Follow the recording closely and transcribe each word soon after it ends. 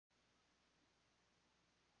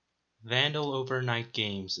Vandal Overnight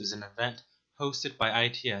Games is an event hosted by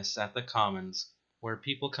ITS at the Commons where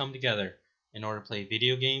people come together in order to play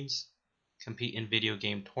video games, compete in video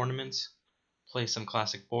game tournaments, play some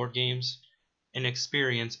classic board games, and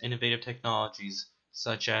experience innovative technologies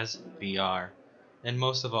such as VR, and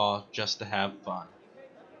most of all, just to have fun.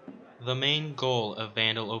 The main goal of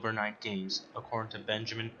Vandal Overnight Games, according to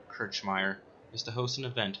Benjamin Kirchmeier, is to host an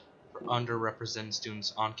event for underrepresented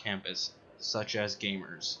students on campus, such as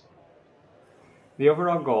gamers. The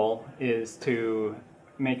overall goal is to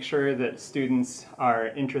make sure that students are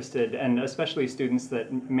interested, and especially students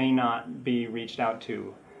that may not be reached out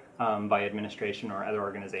to by administration or other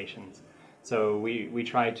organizations. So we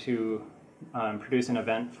try to produce an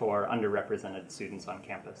event for underrepresented students on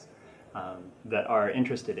campus that are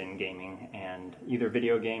interested in gaming and either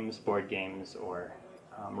video games, board games, or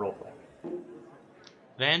roleplay.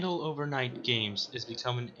 Vandal Overnight Games is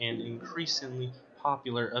becoming an increasingly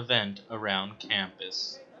popular event around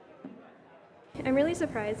campus. I'm really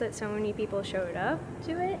surprised that so many people showed up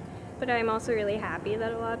to it, but I'm also really happy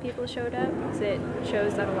that a lot of people showed up because it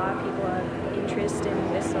shows that a lot of people have interest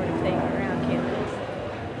in this sort of thing around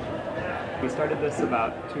campus. We started this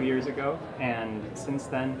about 2 years ago, and since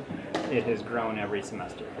then it has grown every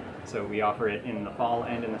semester. So we offer it in the fall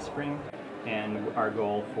and in the spring, and our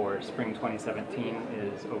goal for spring 2017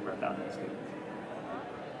 is over 1,000 students.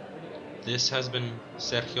 This has been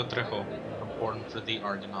Sergio Trejo, reporting for the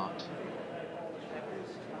Argonaut.